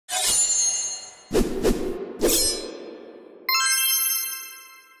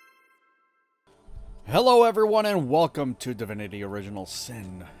Hello everyone and welcome to Divinity Original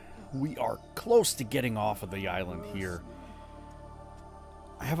Sin. We are close to getting off of the island here.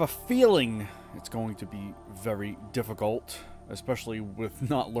 I have a feeling it's going to be very difficult, especially with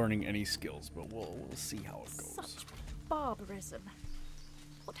not learning any skills, but we'll see how it goes. Such barbarism.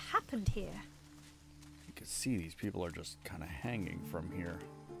 What happened here? You can see these people are just kind of hanging from here.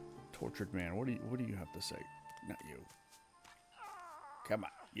 Tortured man, what do you have to say? Not you. Come on,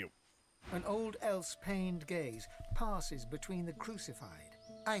 you. An old elf's pained gaze passes between the crucified.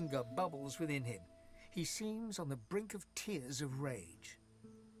 Anger bubbles within him. He seems on the brink of tears of rage.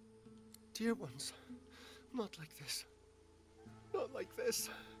 Dear ones, not like this. Not like this.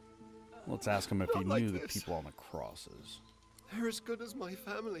 Let's ask him if he Not like knew the this. people on the crosses. They're as good as my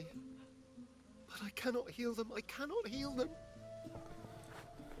family. But I cannot heal them. I cannot heal them.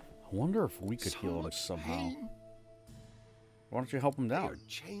 I wonder if we could So heal him much somehow. pain. Why don't you help him They down? are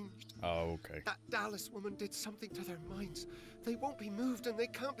changed. Oh, okay. That Dallas woman did something to their minds. They won't be moved and they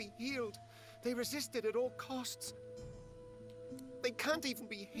can't be healed. They resisted at all costs. They can't even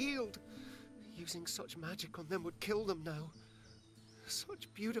be healed. Using such magic on them would kill them now.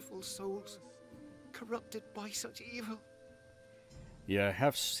 Such beautiful souls, corrupted by such evil. Yeah, I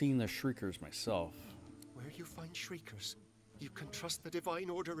have seen the Shriekers myself. Where you find Shriekers, you can trust the Divine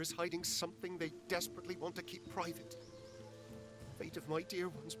Order is hiding something they desperately want to keep private. The fate of my dear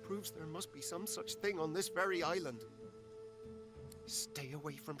ones proves there must be some such thing on this very island. Stay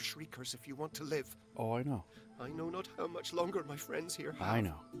away from Shriekers if you want to live. Oh, I know. I know not how much longer my friends here have. I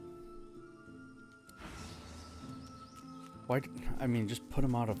know. Why? I mean, just put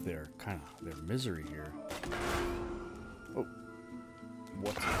them out of their their misery here. Oh,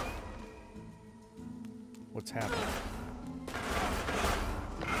 what's happening?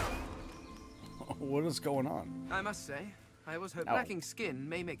 What is going on? I must say, I was hoping Ow. lacking skin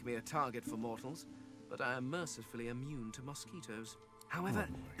may make me a target for mortals, but I am mercifully immune to mosquitoes. However,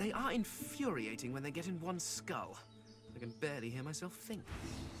 they are infuriating when they get in one's skull. I can barely hear myself think.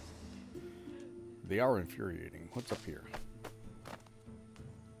 They are infuriating. What's up here?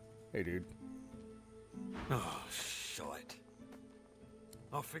 Hey, dude. Oh, shite.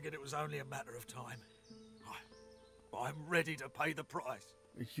 I figured it was only a matter of time. I'm ready to pay the price.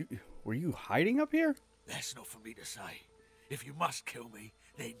 Were you hiding up here? That's not for me to say. If you must kill me,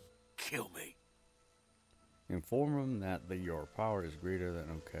 then kill me. Inform them that your power is greater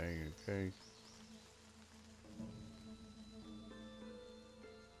than... Okay.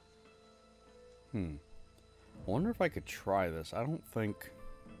 I wonder if I could try this. I don't think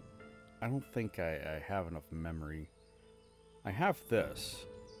I have enough memory. I have this.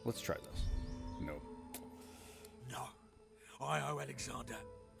 Let's try this. No. No. I owe Alexander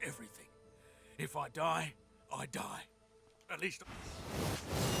everything. If I die, I die. At least...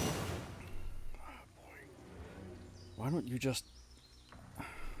 Why don't you just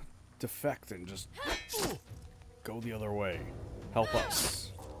defect and just go the other way? Help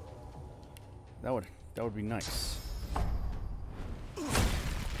us. That would be nice.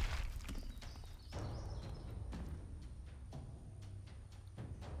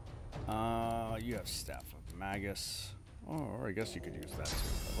 You have Staff of Magus. Oh, or I guess you could use that too.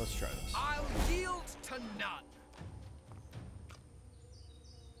 But let's try this. I'll yield to none.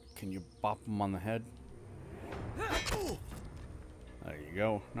 Can you bop him on the head? There you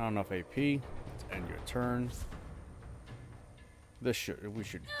go. Not enough AP. Let's end your turn. We should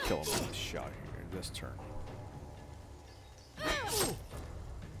kill him with this shot here. This turn.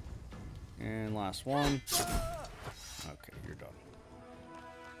 And last one. Okay, you're done.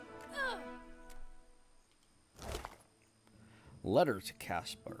 Letter to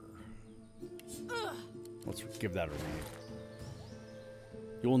Casper. Let's give that a read.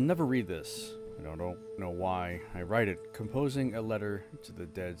 You will never read this. I don't know why I write it. Composing a letter to the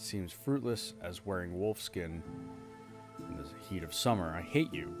dead seems fruitless as wearing wolfskin in the heat of summer. I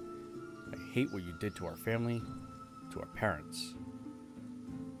hate you. I hate what you did to our family, to our parents.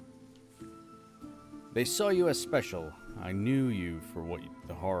 They saw you as special. I knew you for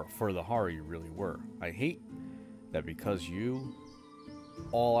the horror you really were. I hate that because you,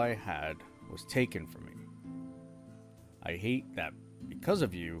 all I had was taken from me. I hate that because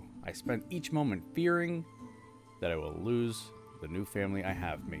of you, I spent each moment fearing that I will lose the new family I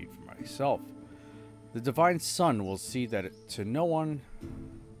have made for myself. The Divine Son will see to it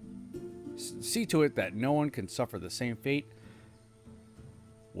that no one can suffer the same fate.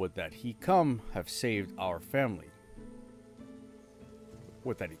 Would that he have saved our family.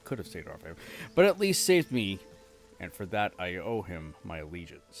 Would that he could have saved our family. But at least saved me, and for that I owe him my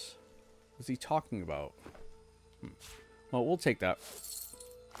allegiance. What's he talking about? Well, we'll take that.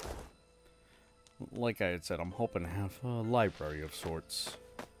 like I had said, I'm hoping to have a library of sorts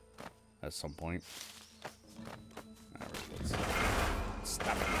at some point. Alright, let's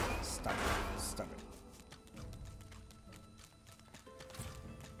stop it. Stop it. Stop it.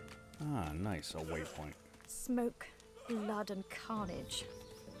 Ah, nice. A waypoint. Smoke, blood, and carnage.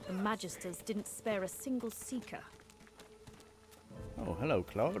 The Magisters didn't spare a single seeker. Oh, hello,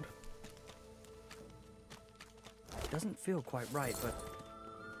 Claude. Doesn't feel quite right, but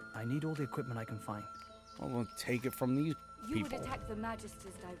I need all the equipment I can find. Well, we'll take it from these You people. would attack the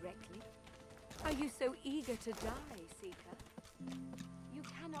Magisters directly? Are you so eager to die, Seeker? You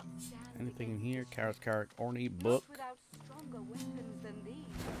cannot stand Anything in against here? the Carrot, orny, Not book. without stronger weapons than these.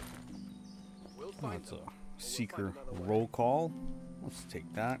 We'll Oh, find it's them. a seeker roll call. Let's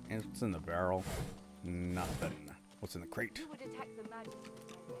take that. And what's in the barrel? Nothing. What's in the crate? You would attack the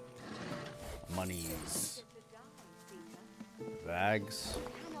Magisters directly? Monies. To die, Seeker. Bags. You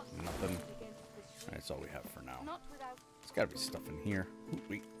cannot Nothing. stand against the That's all we have for now. Not without There's gotta be stuff in here. Ooh,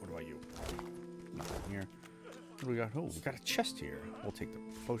 wait, what about you? Nothing here. What do we got? Oh, we got a chest here. We'll take the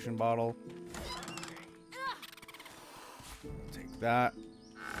potion bottle. We'll take that.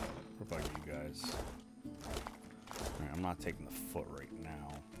 What about you guys? Alright, I'm not taking the foot right now.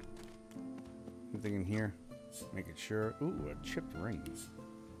 Anything in here? Making sure. Ooh, a chipped ring.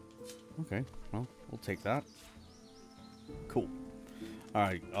 Okay, well, we'll take that. Cool.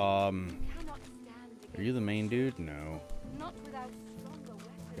 Alright, cannot stand are you the main dude? No. Not without stronger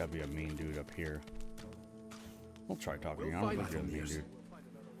weapons. Gotta be a main dude up here. We'll try talking. We'll I don't find think you're the main Years. dude.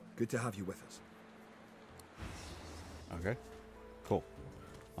 Good to have you with us. Okay. Cool.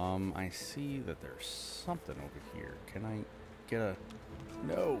 I see that there's something over here. Can I get a...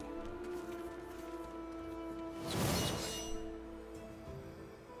 No! This way.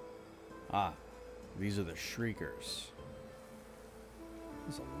 Ah. These are the Shriekers.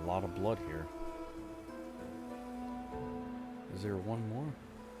 There's a lot of blood here. Is there one more?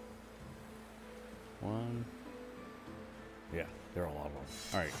 One. Yeah, there are a lot of them.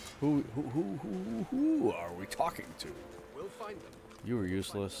 All right, who are we talking to? We'll find them. You were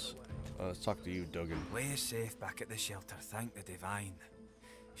useless. Let's talk to you, Duggan. Lay us safe back at the shelter, thank the Divine.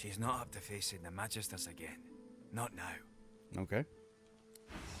 She's not up to facing the Magisters again. Not now. Okay.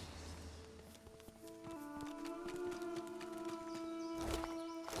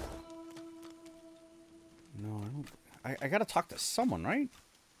 No, I don't. I gotta talk to someone, right?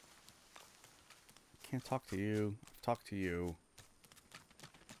 Can't talk to you. Talk to you.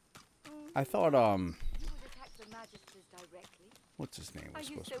 I thought, You would attack the Magisters directly? what's his name Are was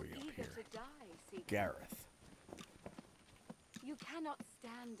you supposed so to be up eager here? to die, Seeker? Gareth. You cannot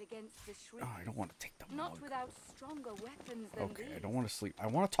stand against the Oh, Shriekers. I don't want to take the Not mug. without stronger weapons than Okay, these. I don't want to sleep. I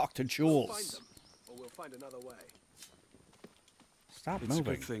want to talk to We'll find Jules. them, or we'll find another way. Stop It's a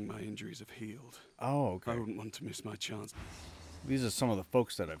moving. good thing my injuries have healed. Oh, I okay. wouldn't want to miss my chance. These are some of the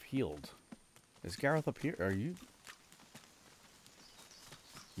folks that have healed. Is Gareth up here? Are you?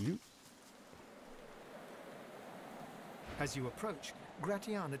 You? As you approach,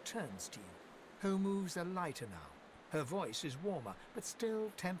 Gratiana turns to you. Her moves are lighter now. Her voice is warmer, but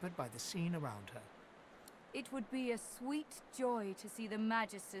still tempered by the scene around her. It would be a sweet joy to see the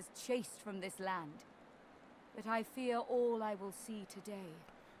Magisters chased from this land. But I fear all I will see today.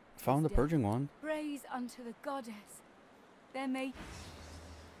 Found the Death. purging one. Praise unto the goddess. There may...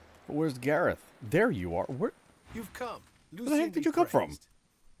 But where's Gareth? There you are. Where You've come. the heck did you come from?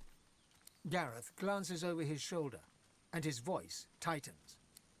 Gareth glances over his shoulder, and his voice tightens.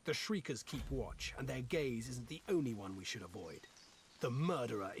 The Shriekers keep watch, and their gaze isn't the only one we should avoid. The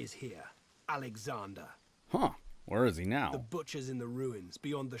murderer is here, Alexander. Huh. Where is he The now? butcher's in the ruins,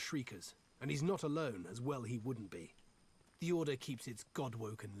 beyond the Shriekers, and he's not alone, as well he wouldn't be. The Order keeps its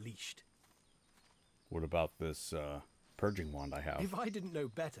godwoken leashed. What about this purging wand I have? If I didn't know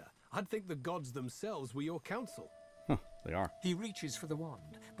better, I'd think the gods themselves were your counsel. Huh, they are. He reaches for the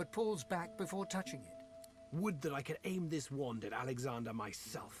wand, but pulls back before touching it. Would that I could aim this wand at Alexander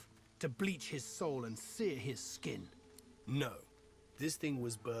myself, to bleach his soul and sear his skin. No, this thing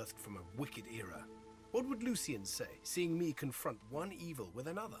was birthed from a wicked era. What would Lucian say, seeing me confront one evil with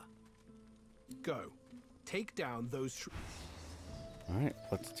another? Go, take down those... Alright,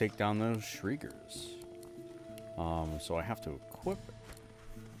 let's take down those Shriekers. So I have to equip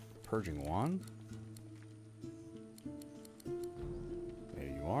purging wand. There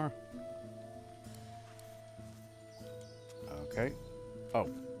you are. Okay. Oh,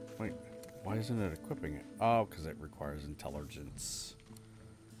 wait. Why isn't it equipping it? Oh, because it requires intelligence.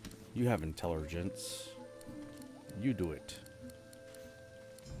 You have intelligence. You do it.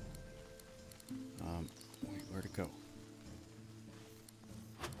 Wait, where'd it go?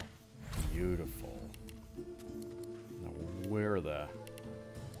 Beautiful.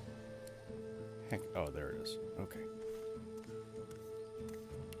 heck? Oh, there it is. Okay.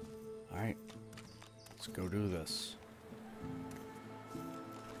 Alright. Let's go do this.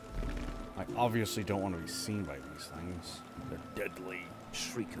 I obviously don't want to be seen by these things. They're deadly.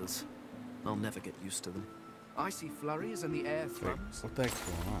 Shriekers. I'll never get used to them. I see flurries and the air thrums. What the heck's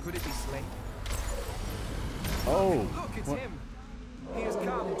going on? Could it be Slane? Oh! Look, it's what? him! He has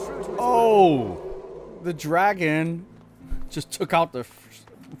come true to his Oh! The dragon just took out the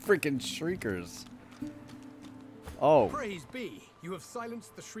freaking shriekers. Oh. Praise be, you have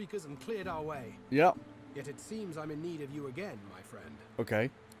silenced the shriekers and cleared our way. Yep. Yet it seems I'm in need of you again, my friend. Okay.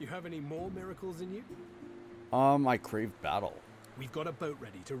 You have any more miracles in you? I crave battle. We've got a boat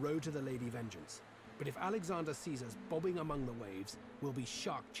ready to row to the Lady Vengeance. But if Alexander sees us bobbing among the waves, we'll be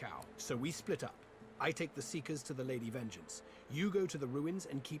shark chow. So we split up. I take the Seekers to the Lady Vengeance. You go to the ruins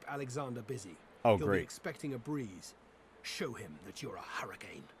and keep Alexander busy. Oh, He'll great. be expecting a breeze. Show him that you're a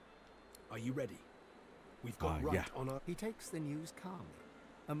hurricane. Are you ready? We've got right on our... He takes the news calmly.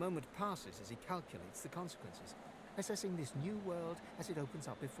 A moment passes as he calculates the consequences, assessing this new world as it opens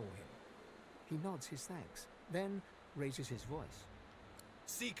up before him. He nods his thanks, then raises his voice.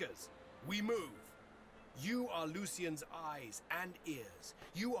 Seekers, we move. You are Lucian's eyes and ears.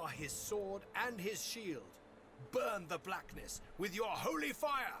 You are his sword and his shield. Burn the blackness with your holy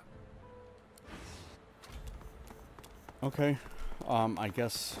fire! Okay. I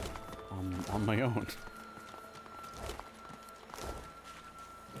guess I'm on my own.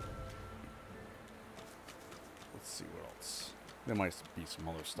 Let's see what else. There might be some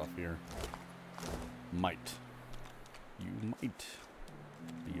other stuff here. Might. You might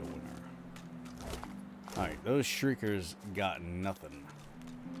be a winner. Alright, those shriekers got nothing.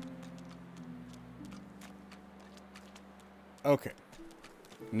 Okay.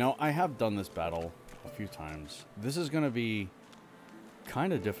 Now, I have done this battle a few times. This is going to be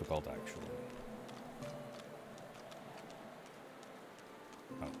kind of difficult, actually.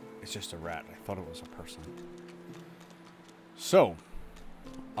 Oh, it's just a rat. I thought it was a person. So,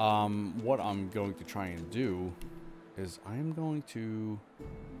 what I'm going to try and do is I'm going to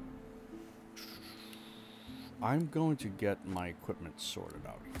get my equipment sorted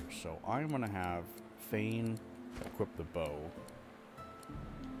out here. So I'm going to have Thane equip the bow.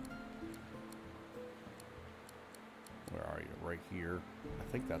 Where are you? Right here. I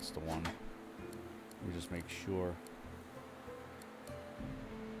think that's the one. Let me just make sure.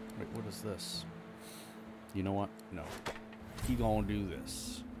 Wait, what is this? You know what? No. He gonna do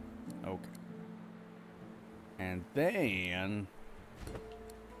this. Okay. And then...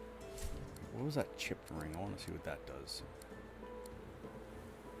 what was that chipped ring? I want to see what that does.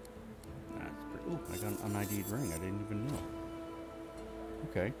 That's pretty... ooh, I got an ID'd ring. I didn't even know.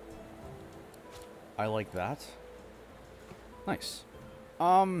 Okay. I like that. Nice.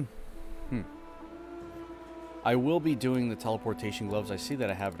 I will be doing the teleportation gloves. I see that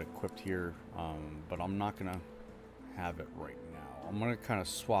I have it equipped here, but I'm not gonna have it right now. I'm gonna kind of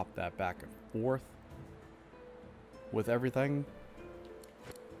swap that back and forth with everything.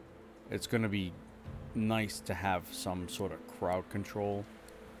 It's gonna be nice to have some sort of crowd control.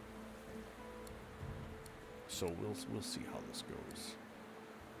 So we'll see how this goes.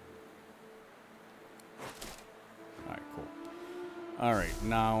 All right, cool. All right,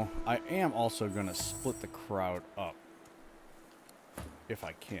 now I am also gonna split the crowd up if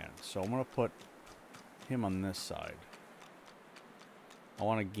I can. So I'm gonna put him on this side. I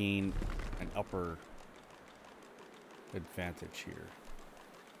want to gain an upper advantage here.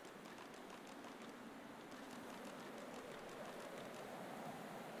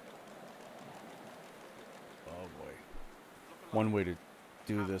 Oh boy. One way to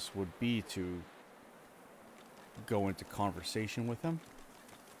do this would be to go into conversation with him.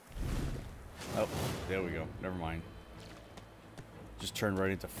 Oh, there we go. Never mind. Just turned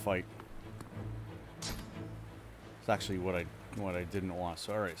right into fight. It's actually what I didn't want.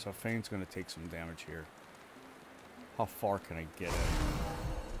 So alright, so Fane's gonna take some damage here. How far can I get it?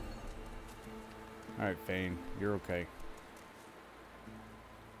 Alright, Fane, you're okay.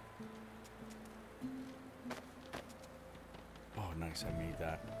 Oh, nice, I made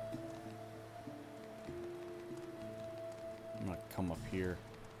that. I'm gonna come up here.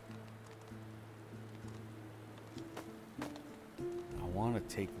 I want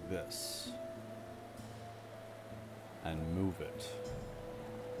to take this and move it.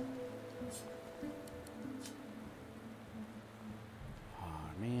 Oh,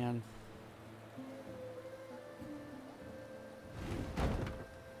 man.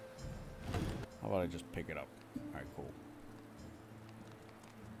 How about I just pick it up? Alright, cool.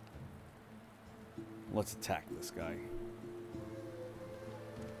 Let's attack this guy.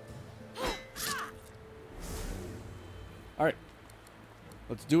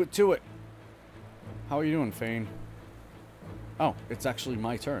 Let's do it to it. How are you doing, Fane? Oh, it's actually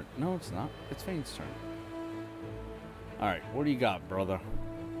my turn. No, it's not. It's Fane's turn. Alright, what do you got, brother?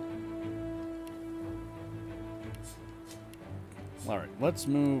 Alright, let's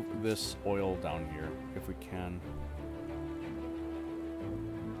move this oil down here, if we can.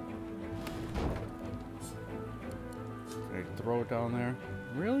 Can I throw it down there?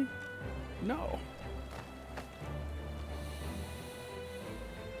 Really? No.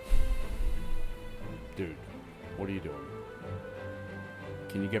 Dude, what are you doing?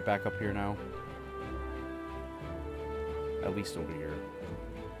 Can you get back up here now? At least over here.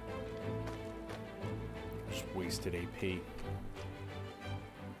 Just wasted AP.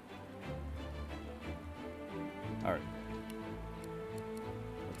 Alright.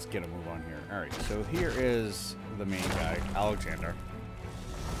 Let's get a move on here. Alright, so here is the main guy, Alexander.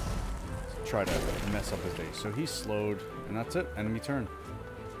 Let's try to mess up his day. So he's slowed, and that's it. Enemy turn.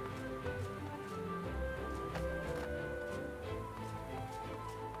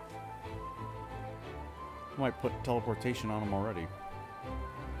 Might put teleportation on him already.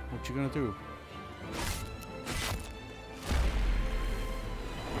 What you gonna do?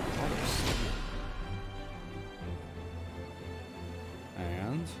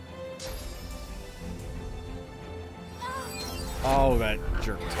 And oh, that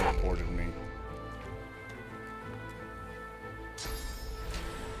jerk teleported me.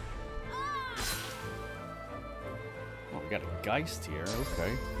 Oh, we got a Geist here.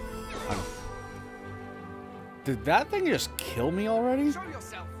 Okay. Did that thing just kill me already? Show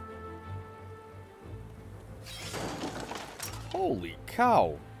yourself. Holy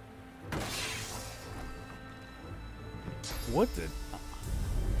cow. What did...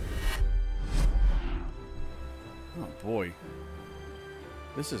 Oh boy.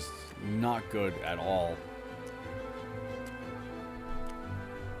 This is not good at all.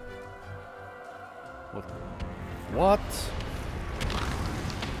 What?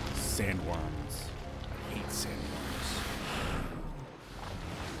 Sandworms. I hate sandworms.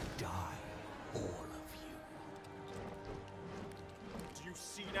 Die, all of you. Do you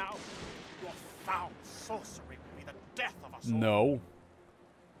see now? Your foul sorcery will be the death of us all. No.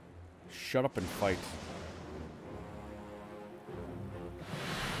 Shut up and fight.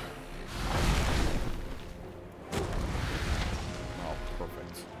 Oh,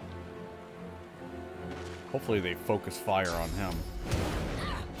 perfect. Hopefully they focus fire on him.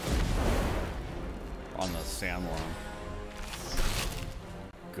 On the sandworm.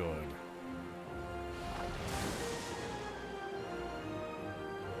 Good.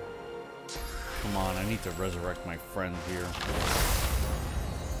 Come on, I need to resurrect my friend here.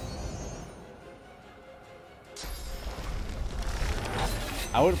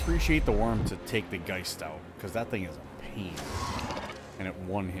 I would appreciate the worm to take the Geist out, because that thing is a pain. And it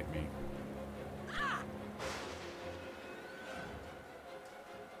one-hit me.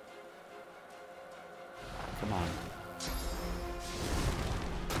 Come on.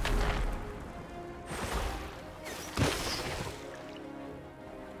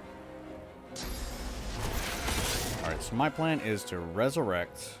 Alright, so my plan is to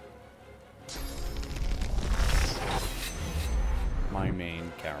resurrect my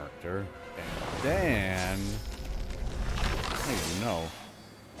main character, and then I don't even know.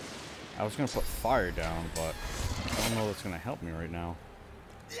 I was gonna put fire down, but I don't know that's gonna help me right now.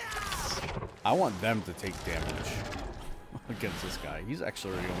 I want them to take damage against this guy. He's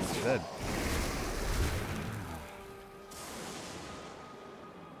actually already almost dead.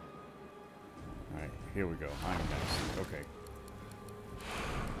 Alright, here we go. I'm next. Okay.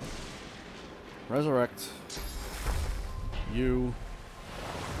 Resurrect. You.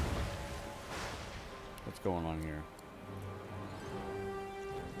 What's going on here?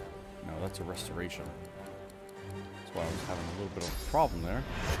 No, that's a restoration. That's why I was having a little bit of a problem there.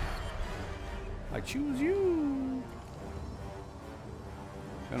 I choose you.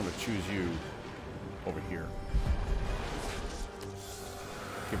 Then I'm gonna choose you over here.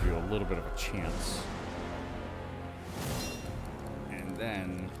 Give you a little bit of a chance. And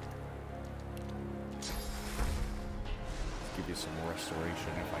then give you some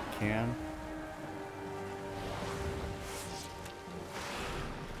restoration if I can.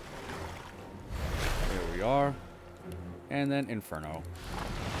 There we are. And then Inferno.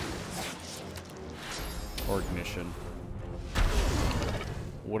 Or Ignition.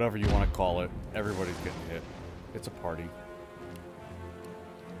 Whatever you want to call it. Everybody's getting hit. It's a party.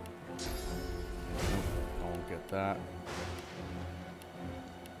 Nope, I won't get that.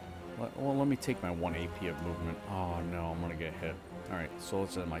 Well, let me take my 1 AP of movement. Oh no, I'm gonna get hit. Alright, so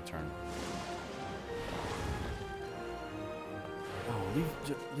let's end my turn. Oh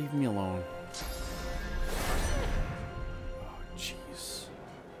leave me alone. Oh, jeez.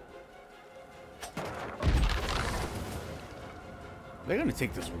 They're gonna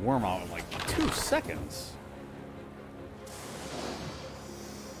take this worm out in like 2 seconds.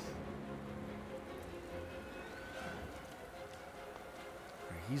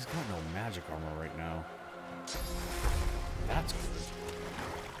 He's got no magic armor right now. That's good.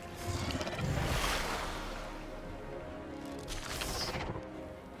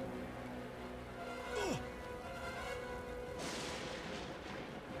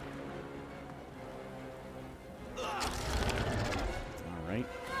 Alright.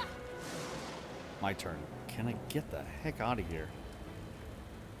 My turn. Can I get the heck out of here?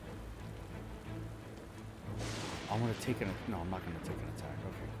 I'm gonna take an... No, I'm not gonna take an attack.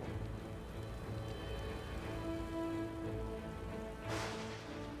 Okay,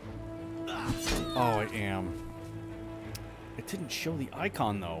 cool. Oh, I am. It didn't show the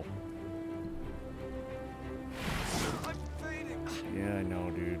icon, though. I'm fading. Yeah, I know,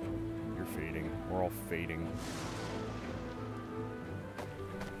 dude. You're fading. We're all fading.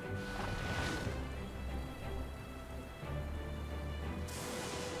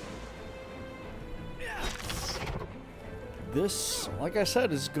 This, like I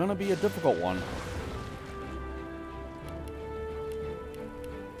said, is gonna be a difficult one.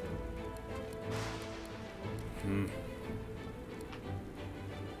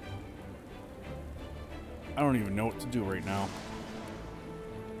 I don't even know what to do right now.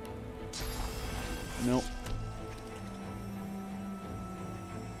 Nope.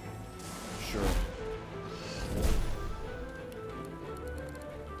 Sure.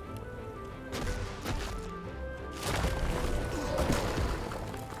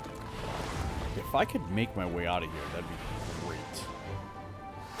 If I could make my way out of here, that'd be great.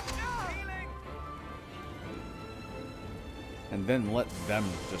 And then let them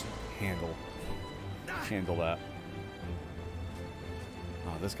just handle that.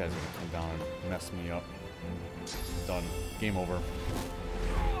 Oh, this guy's gonna come down and mess me up. Done. Game over.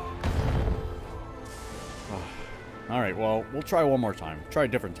 Oh. Alright, well, we'll try one more time. Try a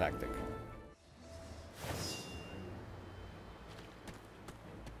different tactic.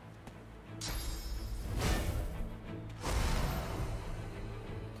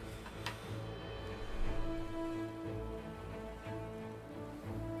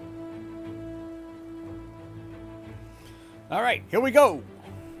 All right, here we go.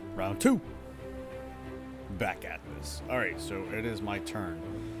 Round 2. Back at this. All right, so it is my turn.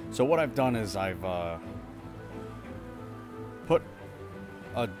 So what I've done is I've put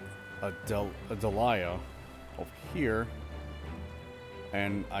a Delia over here,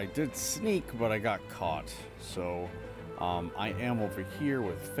 and I did sneak, but I got caught. So I am over here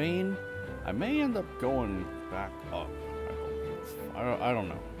with Fane. I may end up going back up. I don't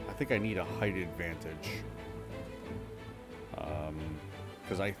know. I think I need a height advantage.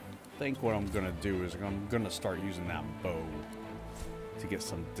 Because I think what I'm going to do is I'm going to start using that bow to get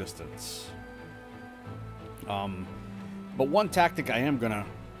some distance. But one tactic I am going to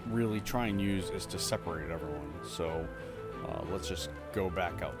really try and use is to separate everyone. So let's just go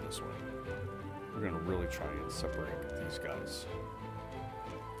back out this way. We're going to really try and separate these guys.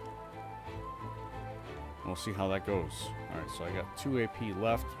 We'll see how that goes. Alright, so I got 2 AP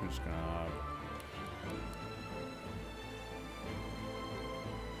left. I'm just going to...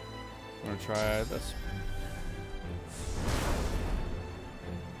 I'm gonna try this.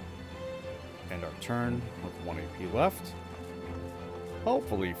 End our turn with 1 AP left.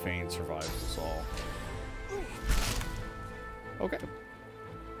 Hopefully Fane survives this all. Okay.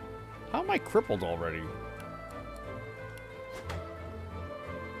 How am I crippled already?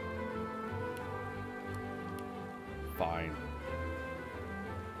 Fine.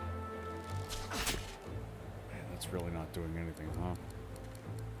 Man, that's really not doing anything, huh?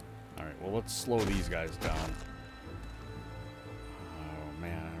 Alright, well, let's slow these guys down. Oh,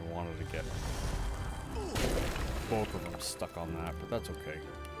 man, I wanted to get both of them stuck on that, but that's okay.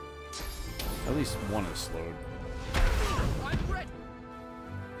 At least one is slowed.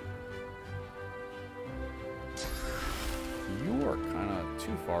 You are kind of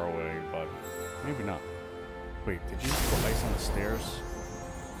too far away, but maybe not. Wait, did you put ice on the stairs?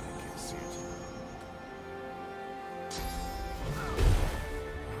 I can't see it.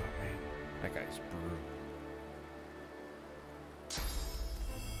 That guy's brutal.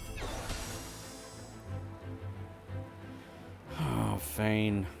 Oh,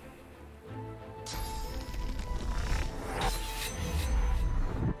 Fane.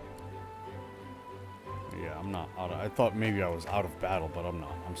 Yeah, I'm not out of... I thought maybe I was out of battle, but I'm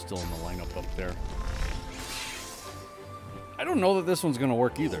not. I'm still in the lineup up there. I don't know that this one's gonna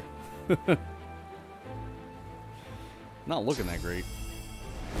work either. Not looking that great.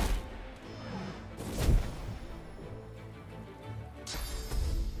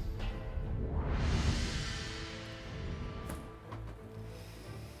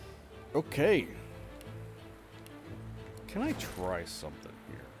 Okay. Can I try something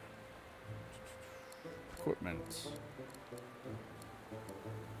here? Equipment.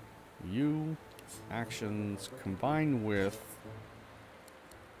 You. Actions. Combine with...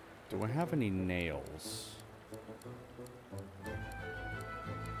 Do I have any nails?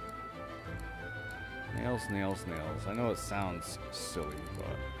 Nails, nails, nails. I know it sounds silly,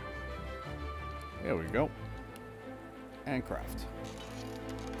 but... There we go. And craft.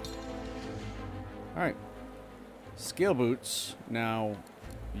 Alright. Scale boots. Now,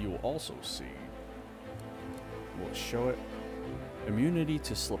 you will also see... We'll show it. Immunity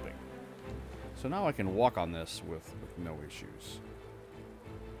to slipping. So now I can walk on this with no issues.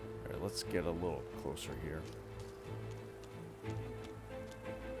 Alright, let's get a little closer here.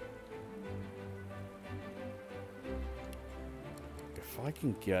 If I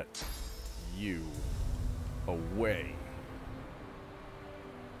can get you away,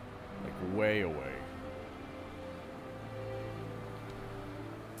 like way away.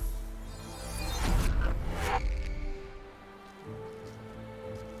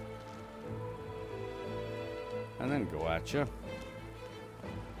 And then go at you.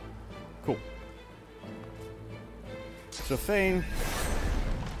 Cool. So Fane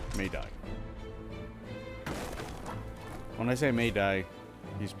may die. When I say may die,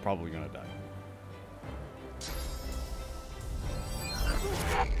 he's probably gonna die.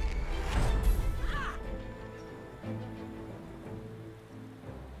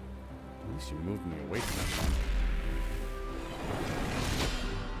 At least you moved me away from that one.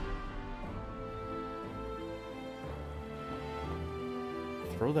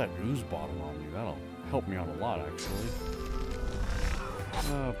 Throw that ooze bottle on me. That'll help me out a lot, actually.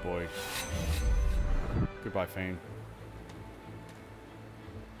 Oh, boy. Goodbye, Fane.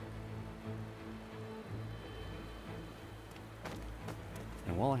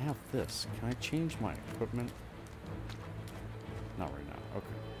 And while I have this, can I change my equipment? Not right now.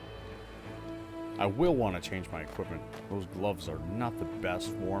 Okay. I will want to change my equipment. Those gloves are not the best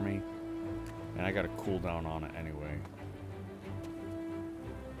for me. And I got a cooldown on it anyway.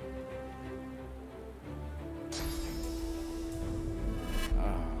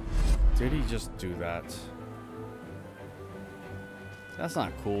 Did he just do that? That's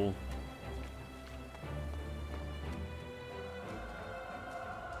not cool.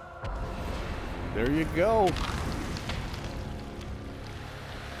 There you go.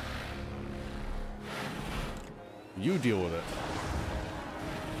 You deal with it.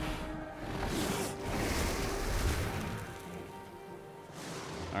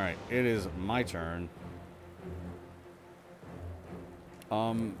 All right, it is my turn.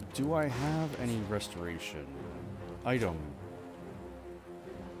 Do I have any restoration? Item.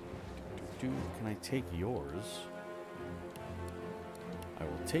 Can I take yours? I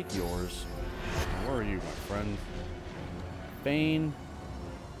will take yours. Where are you, my friend? Fane.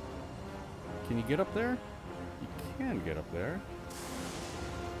 Can you get up there? You can get up there.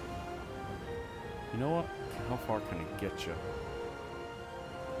 You know what? How far can I get you?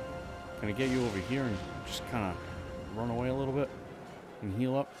 Can I get you over here and just kind of run away a little bit? And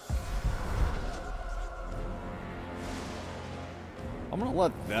heal up. I'm gonna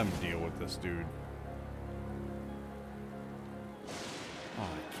let them deal with this dude. Oh,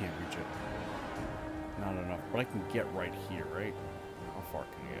 I can't reach it. Not enough. But I can get right here, right? How far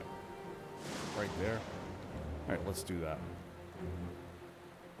can I get? Right there. Alright, let's do that.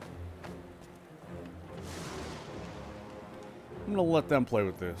 I'm gonna let them play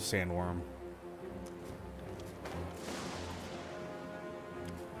with the sandworm.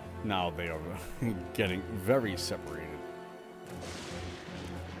 Now they are getting very separated.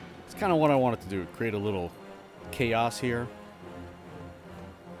 It's kind of what I wanted to do. Create a little chaos here.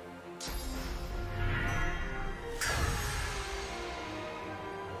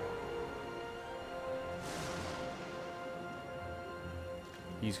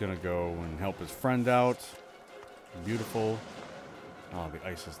 He's gonna go and help his friend out. Beautiful. Oh, the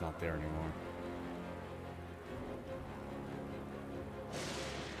ice is not there anymore.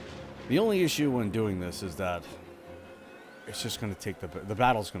 The only issue when doing this is that it's just going to take the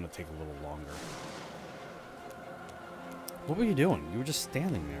battle's going to take a little longer. What were you doing? You were just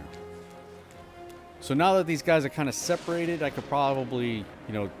standing there. So now that these guys are kind of separated, I could probably,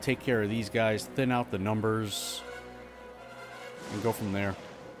 you know, take care of these guys, thin out the numbers, and go from there.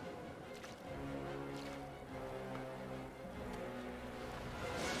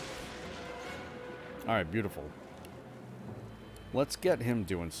 Alright, beautiful. Let's get him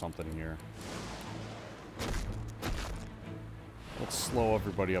doing something here. Let's slow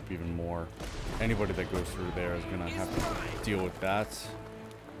everybody up even more. Anybody that goes through there is gonna have to deal with that.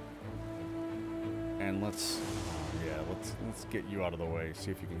 And let's get you out of the way.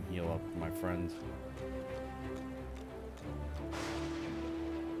 See if you can heal up, my friend.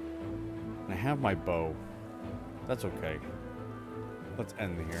 And I have my bow. That's okay. Let's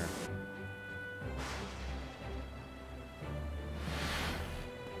end here.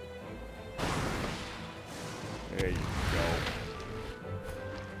 There you go.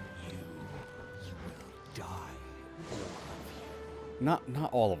 You will die, all of you.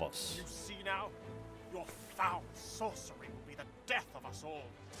 Not all of us. You see now? Your foul sorcery will be the death of us all.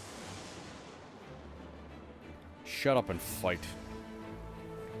 Shut up and fight.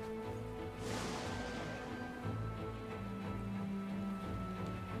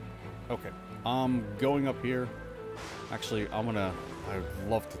 Okay, going up here. Actually, I'd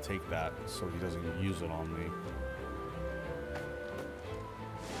love to take that so he doesn't use it on me.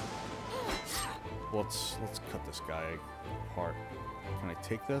 Let's cut this guy apart. Can I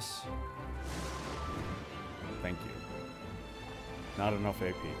take this? Thank you. Not enough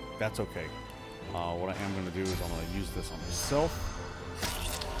AP. That's okay. What I am going to do is I'm going to use this on myself.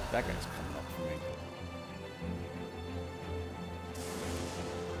 That guy's coming up for me.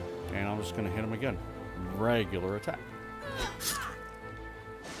 And I'm just going to hit him again. Regular attack.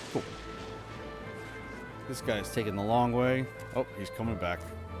 Cool. This guy's taking the long way. Oh, he's coming back.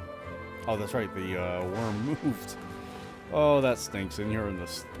 Oh, that's right. The worm moved. Oh, that stinks. And you're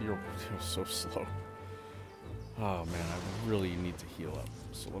so slow. Oh man, I really need to heal up.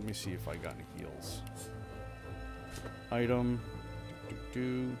 So let me see if I got any heals. Item.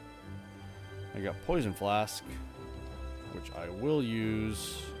 I got poison flask, which I will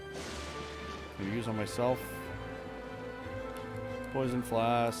use. Can I use on myself? Poison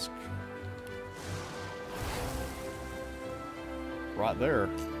flask. Right there.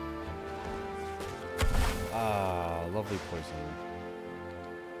 Ah, lovely poison.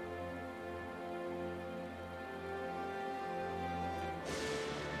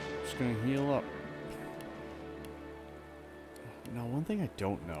 Just gonna heal up. Now, one thing I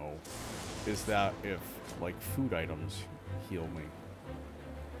don't know is that if, like, food items heal me.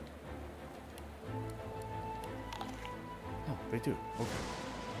 Oh, they do. Okay.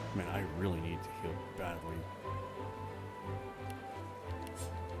 Man, I really need to heal badly.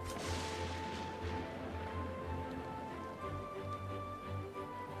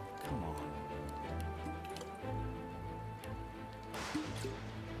 Come on.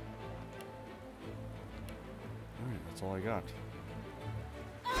 Alright, that's all I got.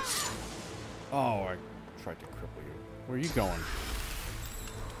 Oh, I tried to cripple you. Where are you going?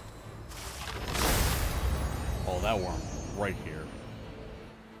 Oh, that worm right here.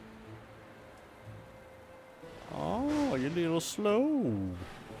 Oh, you're a little slow.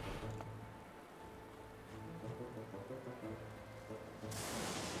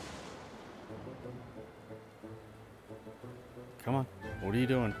 Come on. What are you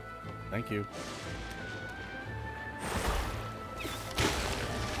doing? Thank you.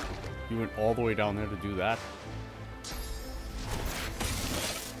 You went all the way down there to do that?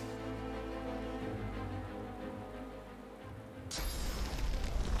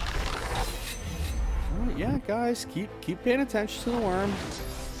 Alright, yeah, guys, keep paying attention to the worm.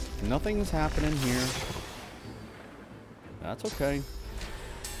 Nothing's happening here. That's okay.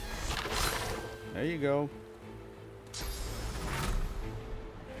 There you go.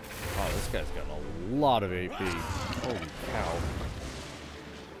 Wow, this guy's got a lot of AP. Holy cow.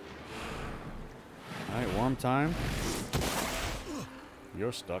 Alright, worm time.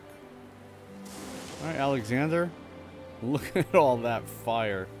 You're stuck. Alright, Alexander. Look at all that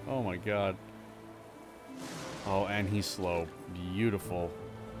fire. Oh my god. Oh, and he's slow. Beautiful.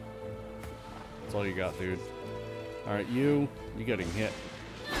 That's all you got, dude. Alright, you getting hit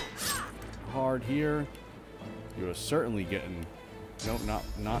hard here. You are certainly getting... Nope,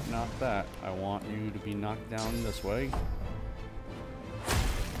 not that. I want you to be knocked down this way.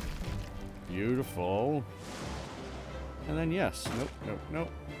 Beautiful. And then yes. Nope.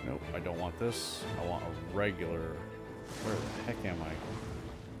 I don't want this. I want a regular... Where the heck am I?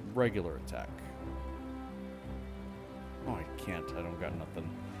 Regular attack. Oh, I can't. I don't got nothing.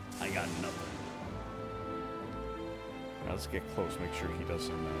 I got nothing. Now let's get close. Make sure he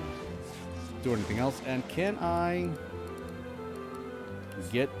doesn't do anything else. And can I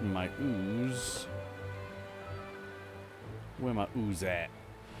get my ooze? Where my ooze at?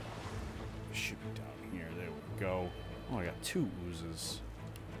 It should be down here. There we go. Oh, I got 2 oozes.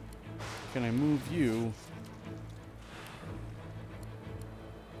 Can I move you?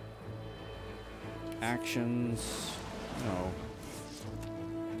 Actions. No.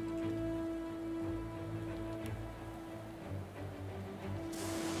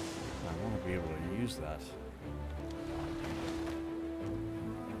 I want to be able to use that.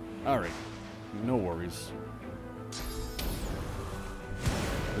 Alright. No worries.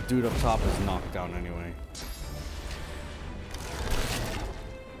 The dude up top is knocked down anyway.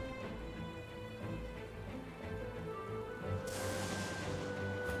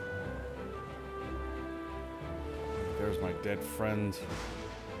 There's my dead friend.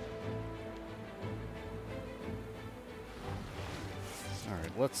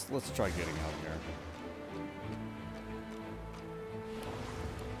 Alright, let's try getting out here.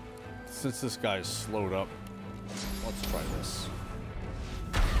 Since this guy's slowed up, let's try this.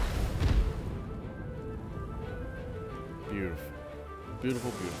 Beautiful.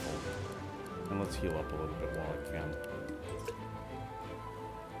 Beautiful, beautiful. And let's heal up a little bit while I can.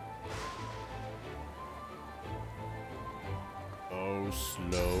 Oh,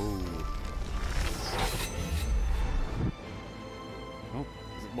 slow. Oh,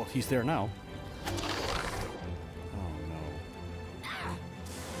 well, he's there now. Oh, no.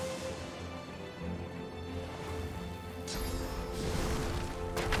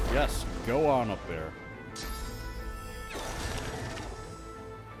 Yes, go on up there.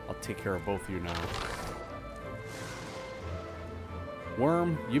 I'll take care of both of you now.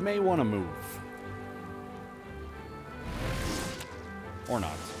 Worm, you may want to move. Or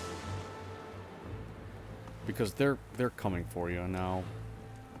not. Because they're coming for you now.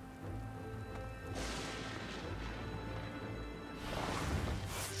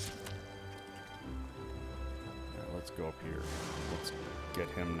 Yeah, let's go up here. Let's get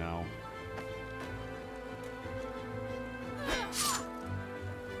him now.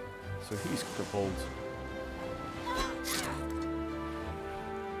 So he's crippled.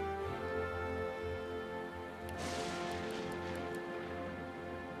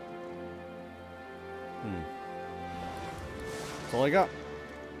 That's all I got.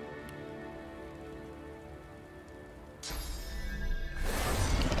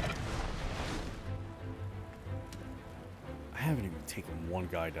 I haven't even taken one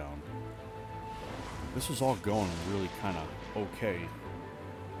guy down. This was all going really kind of okay.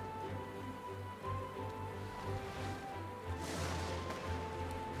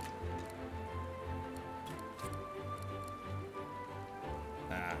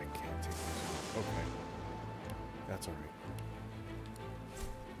 I can't take this. Okay. That's all right.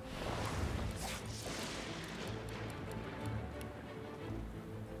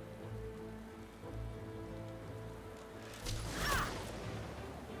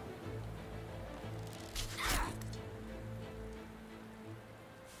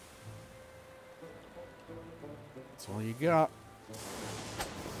 That's all you got.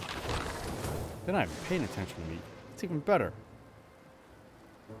 They're not even paying attention to me. It's even better.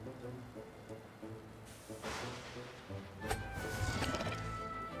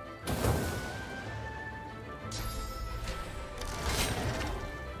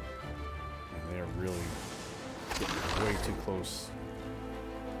 And they're really getting way too close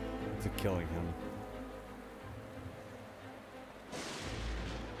to killing him.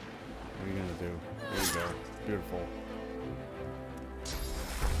 What are you gonna do? There you go. Beautiful.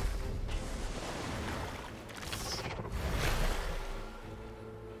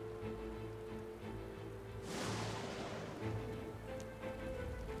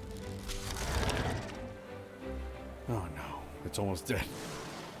 Oh no, it's almost dead.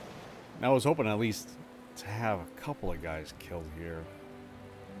 I was hoping at least to have a couple of guys killed here,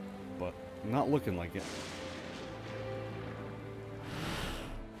 but not looking like it.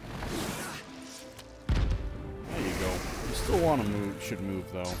 Still want to move, should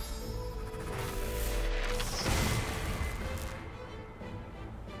move though.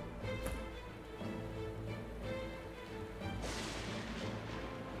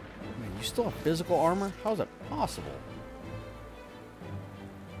 Man, you still have physical armor? How is that possible?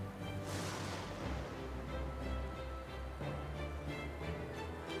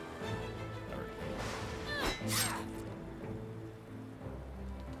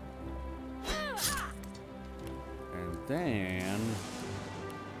 Then,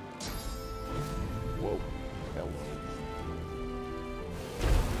 whoa, hello.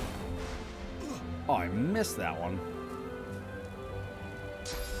 Oh, I missed that one.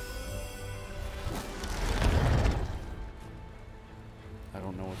 I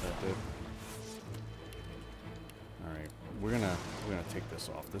don't know what that did. All right, we're gonna take this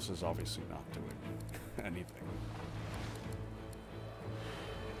off. This is obviously not doing anything.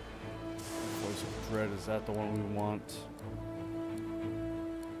 thread, is that the one we want?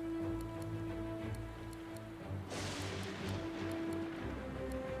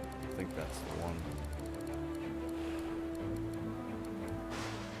 I think that's the one.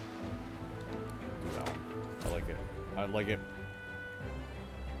 No, I like it. I like it.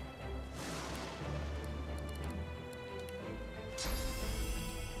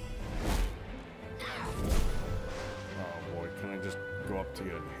 Go up to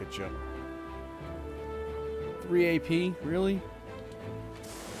you and hit you. 3 AP? Really?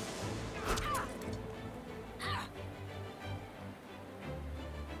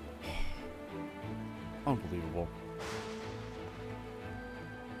 Unbelievable.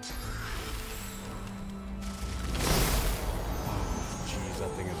 Jeez, that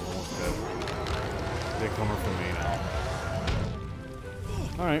thing is almost dead. They're coming for me now.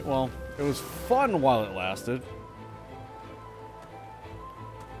 Alright, well, it was fun while it lasted.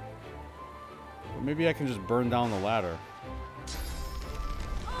 Maybe I can just burn down the ladder.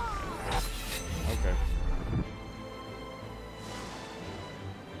 Okay.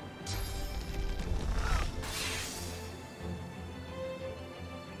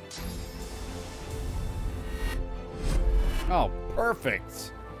 Oh,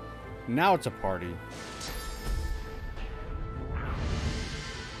 perfect. Now it's a party.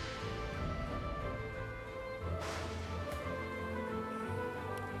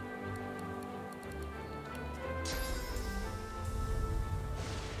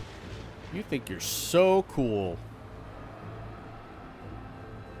 You think you're so cool.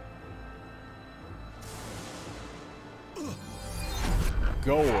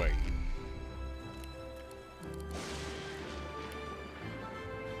 Go away.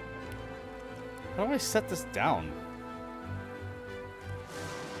 How do I set this down?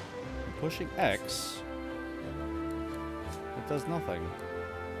 I'm pushing X. It does nothing.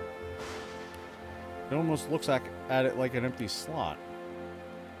 It almost looks like at it like an empty slot.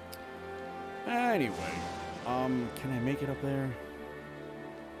 Anyway, can I make it up there?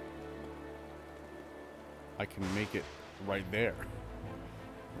 I can make it right there.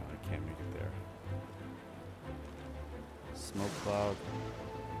 No, I can't make it there. Smoke cloud.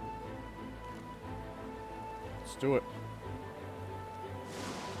 Let's do it.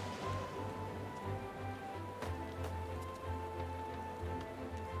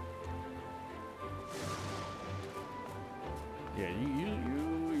 Yeah,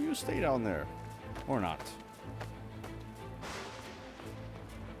 you stay down there. Or not.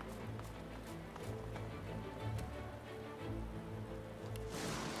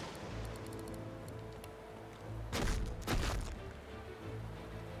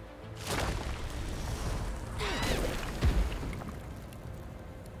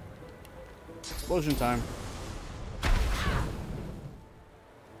 Explosion time.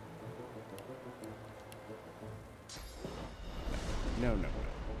 No, no.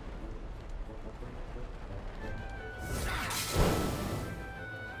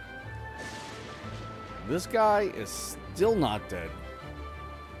 This guy is still not dead.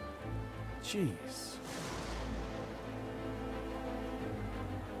 Jeez.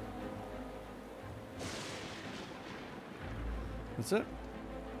 That's it.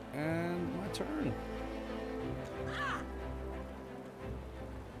 And my turn.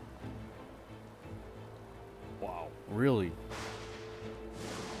 Wow, really?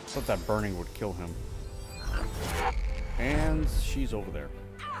 I thought that burning would kill him. And she's over there.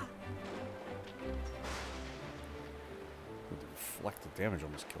 The reflected damage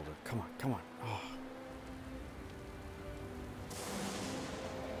almost killed her. Come on, come on. Oh.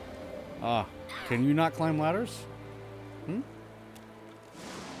 Ah, can you not climb ladders? Hmm?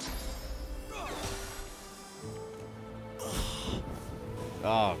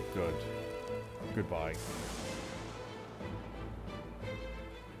 Ah, good. Goodbye.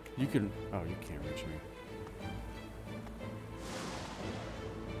 You can... Oh, you can't reach me.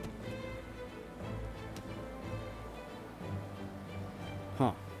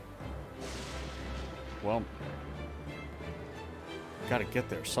 Huh. Well... Gotta get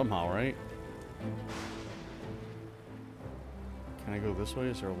there somehow, right? Can I go this way?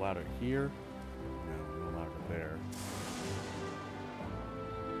 Is there a ladder here? No, no ladder there.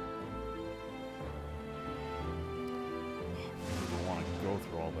 I don't want to go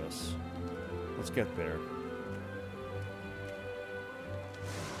through all this. Let's get there.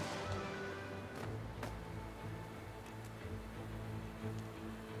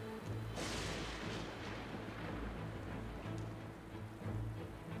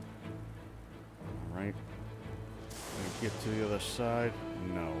 Alright. Get to the other side?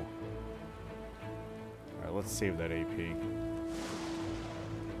 No. Alright, let's save that AP.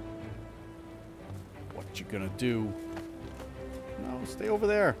 What you gonna do? No, stay over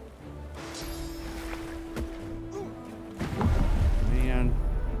there. Man.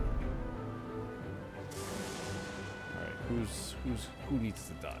 Alright, who needs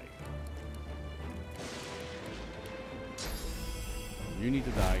to die? You need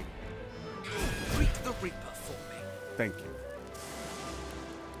to die. Greet the Reaper for me. Thank you.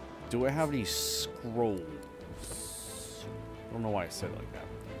 Do I have any scrolls? I don't know why I said it like that.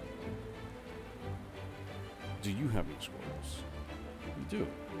 Do you have any scrolls? You do.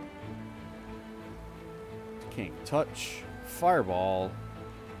 King touch, fireball,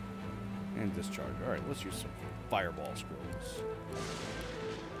 and discharge. Alright, let's use some fireball scrolls.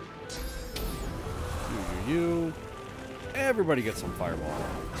 You. Everybody gets some fireball.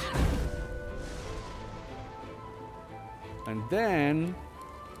 And then...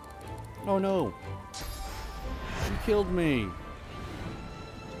 Oh no! You killed me!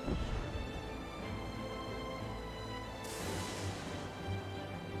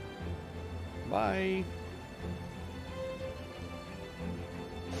 Bye!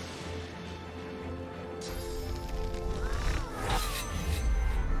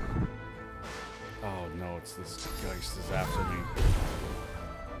 Oh no, it's this Geist is after me.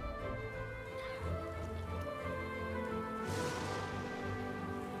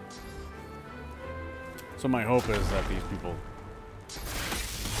 So my hope is that these people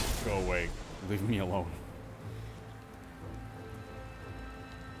go away, leave me alone.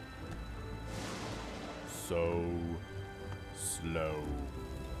 So slow.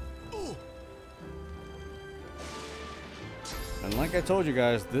 And like I told you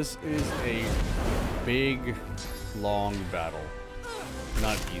guys, this is a big, long battle.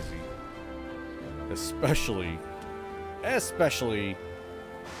 Not easy. Especially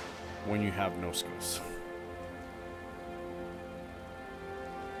when you have no skills.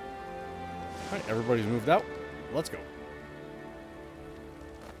 Alright, everybody's moved out. Let's go.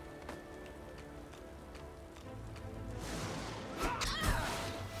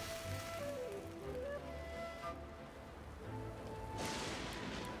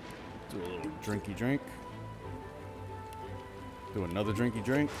 Do a little drinky drink. Do another drinky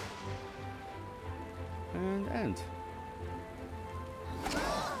drink. And end.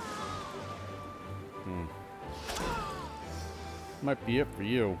 Might be it for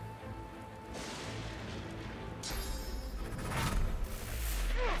you.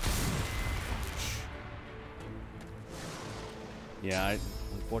 Yeah,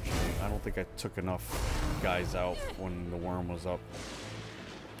 unfortunately, I don't think I took enough guys out when the worm was up.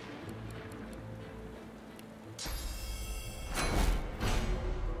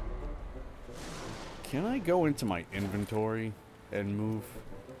 Can I go into my inventory and move?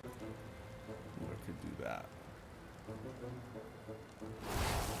 Ooh, I could do that.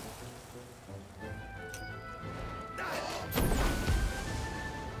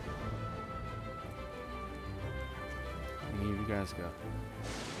 You guys got...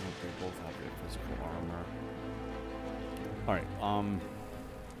 They both have their physical armor. Alright,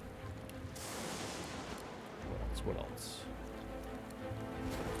 what else?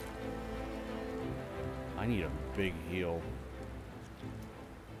 I need a big heal.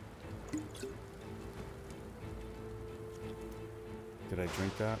 Did I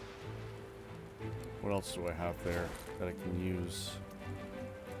drink that? What else do I have there that I can use?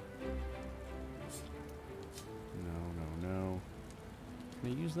 No.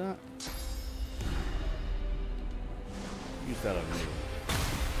 Can I use that? Use that on you.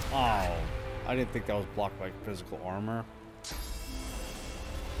 Oh, I didn't think that was blocked by physical armor.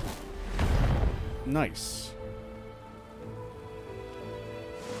 Nice.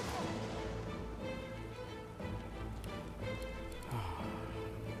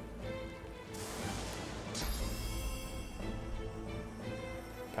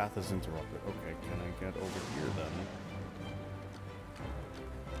 Path is interrupted. Okay, can I get over here then?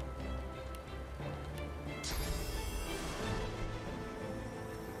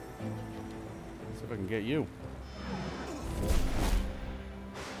 Let's see if I can get you.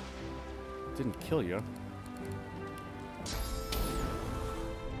 Didn't kill you.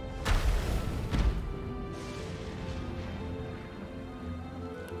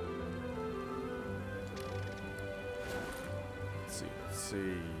 Let's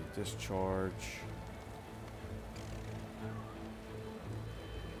see. Discharge.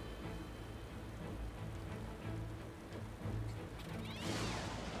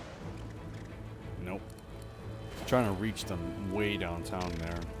 Nope. Trying to reach them way downtown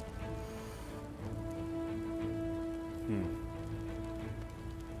there.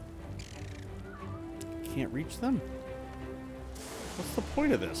 Can't reach them? What's the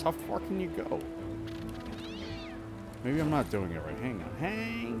point of this? How far can you go? Maybe I'm not doing it right. Hang on.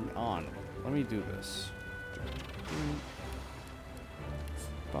 Hang on. Let me do this.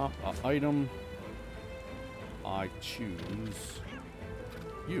 Pop item. I choose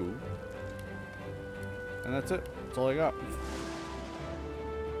you. And that's it. That's all I got.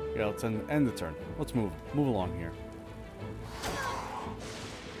 Yeah, let's end the turn. Let's move along here.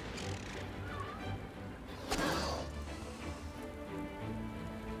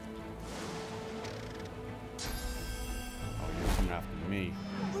 Oh, you're coming after me.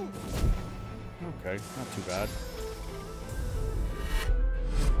 Okay, not too bad.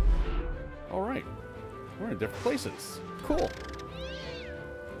 Alright. We're in different places. Cool.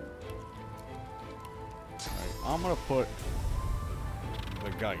 Alright, I'm gonna put the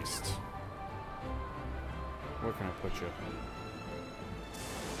Geist. Where can I put you?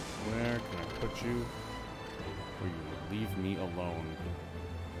 Where can I put you? Where you will leave me alone?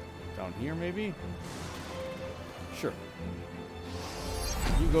 Down here, maybe? Sure.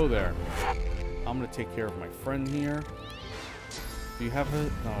 You go there. I'm gonna take care of my friend here. Do you have a...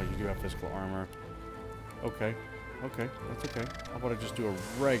 Oh, you do have physical armor. Okay. Okay, that's okay. How about I just do a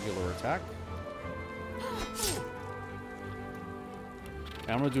regular attack? And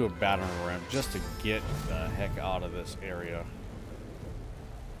I'm gonna do a battering ram just to get the heck out of this area.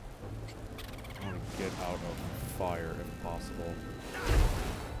 I want to get out of fire if possible.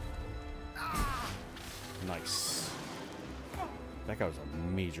 Nice. That guy was a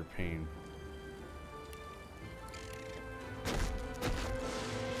major pain.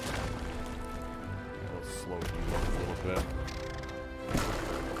 It'll slow you up a little bit.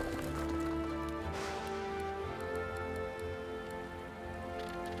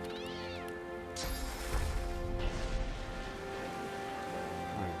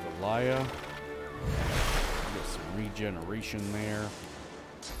 Alright, Delia. Get some regeneration there.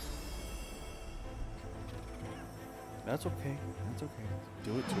 That's okay. That's okay.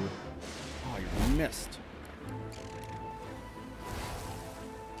 Do it to it. Oh, you missed.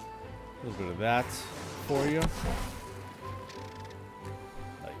 A little bit of that for you.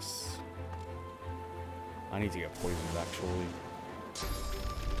 Nice. I need to get poisoned, actually.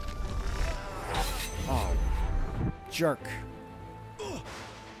 Oh, jerk.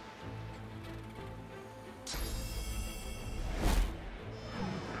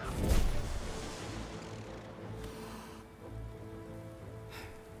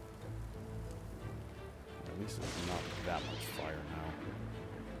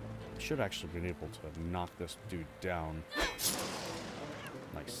 Should actually been able to knock this dude down.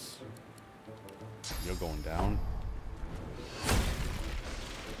 Nice. You're going down.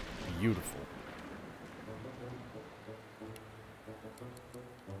 Beautiful.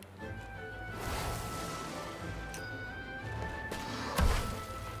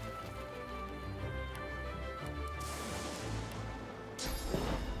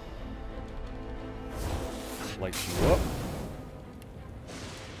 Lights you up.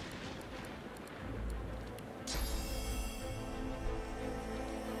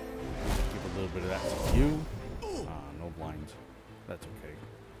 Bit of that to you. No blind. That's okay.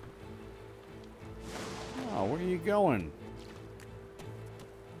 Oh, where are you going?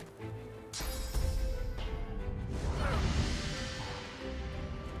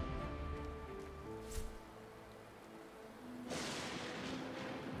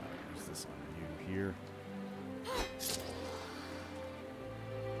 Use this on you here. I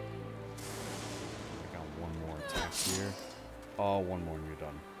got one more attack here. Oh, one more and you're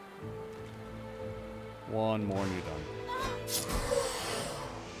done. One more and you're done.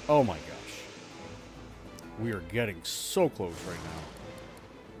 Oh my gosh. We are getting so close right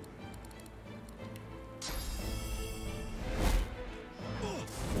now.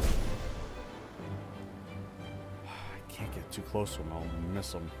 I can't get too close to him. I'll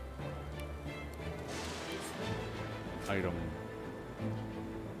miss him. Item.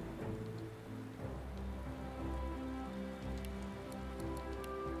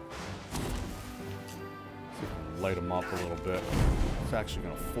 Light him up a little bit. It's actually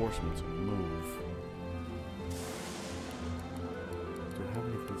going to force him to move. Do I have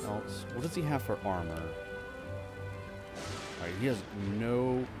anything else? What does he have for armor? Alright, he has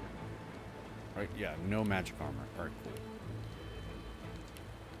no... Right, yeah, no magic armor. Alright, cool.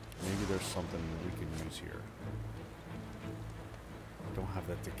 Maybe there's something we can use here. I don't have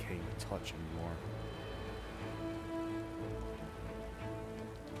that decaying touch anymore.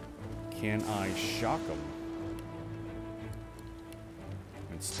 Can I shock him?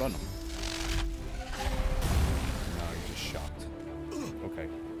 Stun him. No, he just shocked. Okay.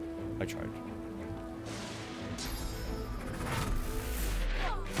 I tried.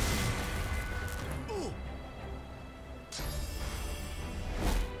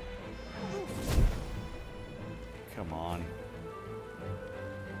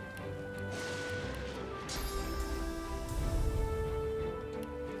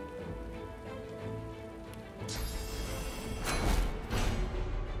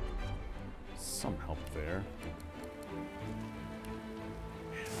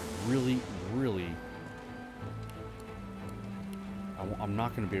 I'm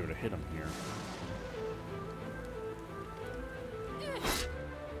not going to be able to hit him here.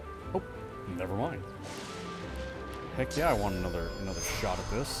 Oh, never mind. Heck yeah, I want another shot at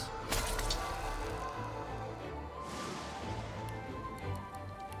this.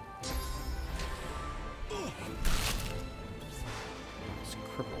 He's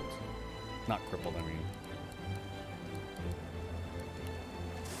crippled. Not crippled, I mean.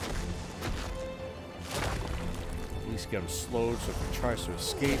 At least get him slowed so if he tries to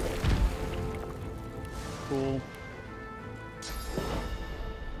escape. Cool.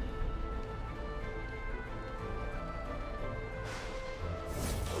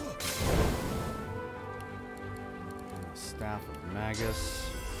 Staff of Magus.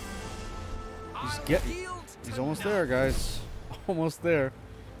 He's almost there, guys. Almost there.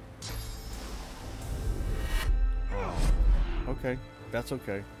 Okay, that's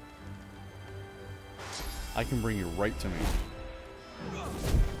okay. I can bring you right to me.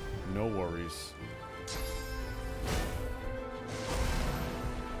 No worries.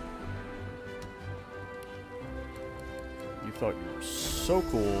 You thought you were so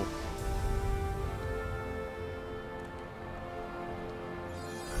cool.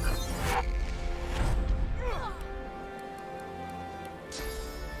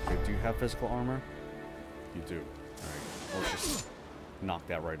 Okay, do you have physical armor? You do. Alright, let's just knock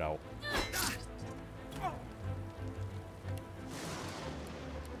that right out.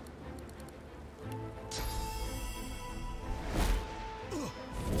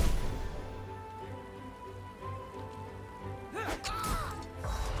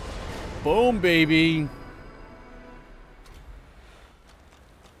 Boom, baby.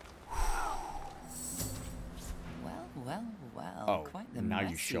 Well, Oh, quite the now you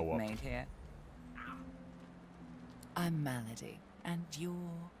mess show you've up. made here. I'm Malady, and you're...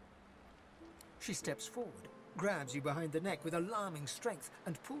 She steps forward, grabs you behind the neck with alarming strength,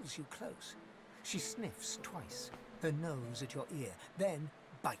 and pulls you close. She sniffs twice, her nose at your ear, then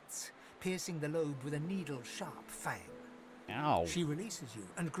bites, piercing the lobe with a needle-sharp fang. Ow. She releases you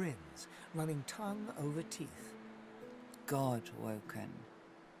and grins, running tongue over teeth. God woken.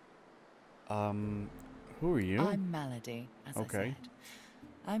 Who are you? I'm Malady, as I Okay. said.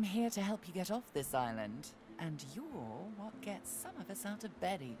 I'm here to help you get off this island, and you're what gets some of us out of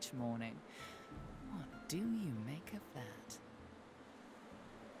bed each morning. What do you make of that?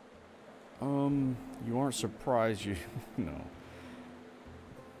 You aren't surprised you... No.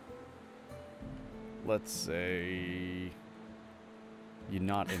 Let's say... You're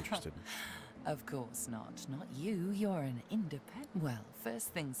not interested. Of course not. Not you. You're an independent... Well, first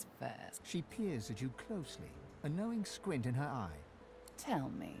things first. She peers at you closely, a knowing squint in her eye. Tell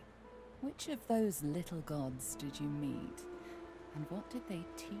me, which of those little gods did you meet? And what did they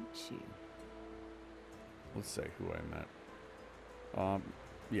teach you? Let's say who I met.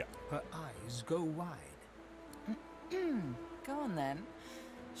 Yeah. Her eyes go wide. Go on then.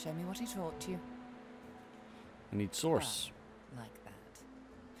 Show me what he taught you. I need source. Like that.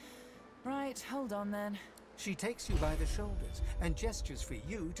 Right, hold on then. She takes you by the shoulders and gestures for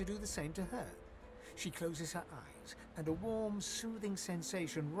you to do the same to her. She closes her eyes, and a warm, soothing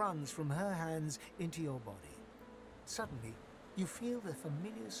sensation runs from her hands into your body. Suddenly, you feel the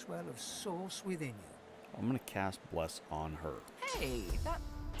familiar swell of source within you. I'm gonna cast Bless on her. Hey, that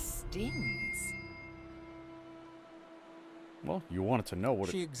stings. Well, you wanted to know what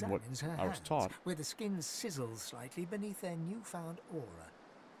She what examines her I was hands, taught. where the skin sizzles slightly beneath their newfound aura.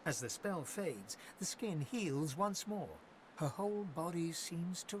 As the spell fades, the skin heals once more. Her whole body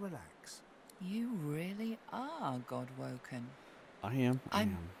seems to relax. You really are God-woken. I am.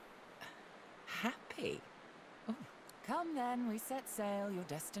 I'm happy. Oh, come then, we set sail. Your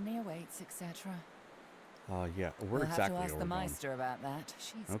destiny awaits, etc. Yeah. Where We'll exactly have to ask are the we going? Meister about that.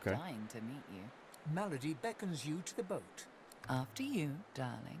 She's Okay. dying to meet you. Malady beckons you to the boat. After you,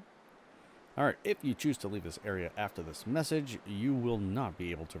 darling. Alright, if you choose to leave this area after this message, you will not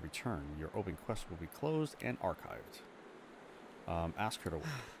be able to return. Your open quest will be closed and archived. Ask her to wait.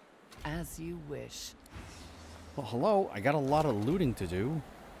 As you wish. Well, hello. I got a lot of looting to do.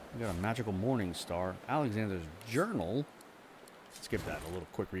 I got a magical morning star. Alexander's journal. Let's give that a little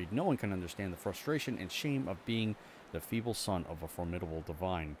quick read. No one can understand the frustration and shame of being the feeble son of a formidable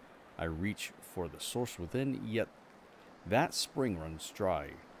divine. I reach for the source within, yet that spring runs dry.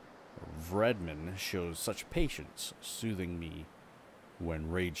 Vredman shows such patience, soothing me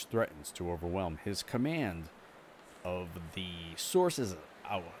when rage threatens to overwhelm. His command of the source is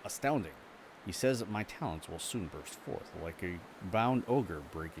astounding. He says that my talents will soon burst forth, like a bound ogre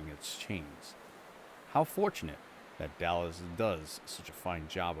breaking its chains. How fortunate that Dallas does such a fine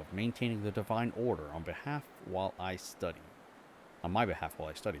job of maintaining the divine order on behalf while I study. on my behalf while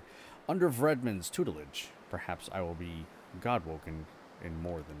I study. Under Vredman's tutelage, perhaps I will be godwoken in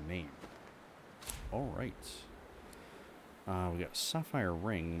more than name. All right. We got Sapphire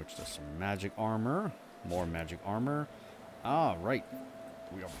Ring, which does some magic armor. More magic armor. Ah, right.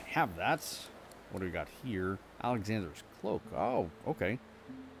 We already have that. What do we got here? Alexander's Cloak. Oh, okay.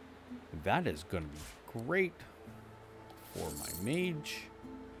 That is going to be great for my mage.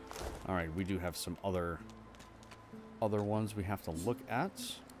 All right, we do have some other ones we have to look at.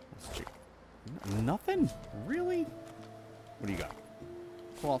 Let's check. Nothing? Really? What do you got?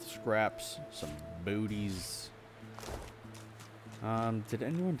 Cloth scraps, some booties. Did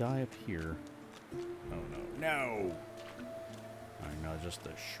anyone die up here? Oh, no. No! I know, just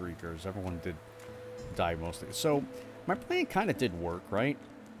the shriekers. Everyone did die mostly. So, my plan kind of did work, right?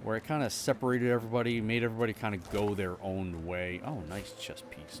 Where it kind of separated everybody, made everybody kind of go their own way. Oh, nice chest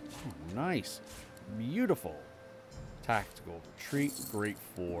piece. Oh, nice. Beautiful. Tactical retreat. Great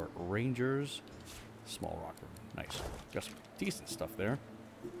for rangers. Small rock room. Nice. Got some decent stuff there.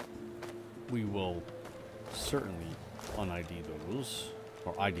 We will certainly un-ID those.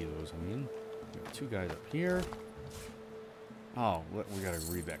 Or ID those, I mean. We got two guys up here. Oh, we gotta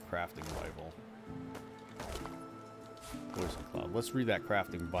read that crafting Bible. Poison Cloud. Let's read that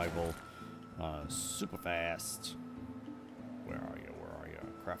crafting Bible super fast. Where are you? Where are you?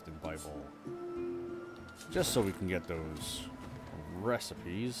 Crafting Bible. Just so we can get those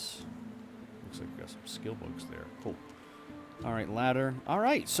recipes. Looks like we got some skill books there. Cool. All right, ladder. All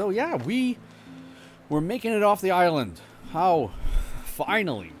right, so yeah, we're making it off the island. How?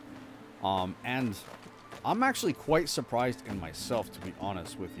 Finally. And I'm actually quite surprised in myself, to be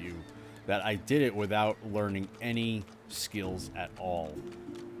honest with you, that I did it without learning any skills at all.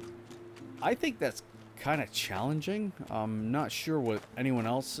 I think that's kind of challenging. I'm not sure what anyone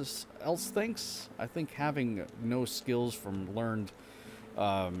else thinks. I think having no skills from learned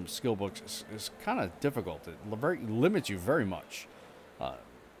skill books is kind of difficult. It limits you very much.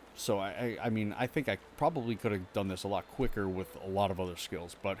 So I mean, I think I probably could have done this a lot quicker with a lot of other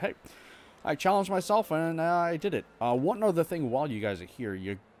skills. But hey, I challenged myself and I did it. One other thing while you guys are here,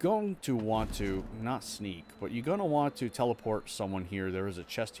 you're going to want to, not sneak, but you're going to want to teleport someone here. There is a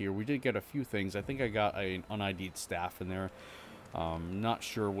chest here. We did get a few things. I think I got an un-ID'd staff in there. Not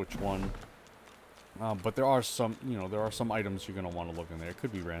sure which one. But there are some, there are some items you're going to want to look in there. It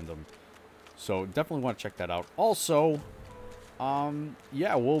could be random. So definitely want to check that out. Also,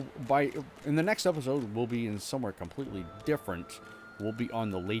 yeah, in the next episode, we'll be in somewhere completely different. We'll be on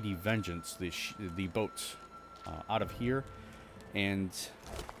the Lady Vengeance, the boat out of here. And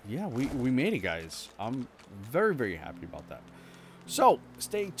yeah, we made it, guys. I'm very, very happy about that. So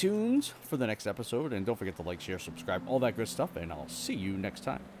stay tuned for the next episode. And don't forget to like, share, subscribe, all that good stuff. And I'll see you next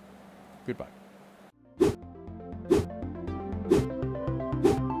time. Goodbye.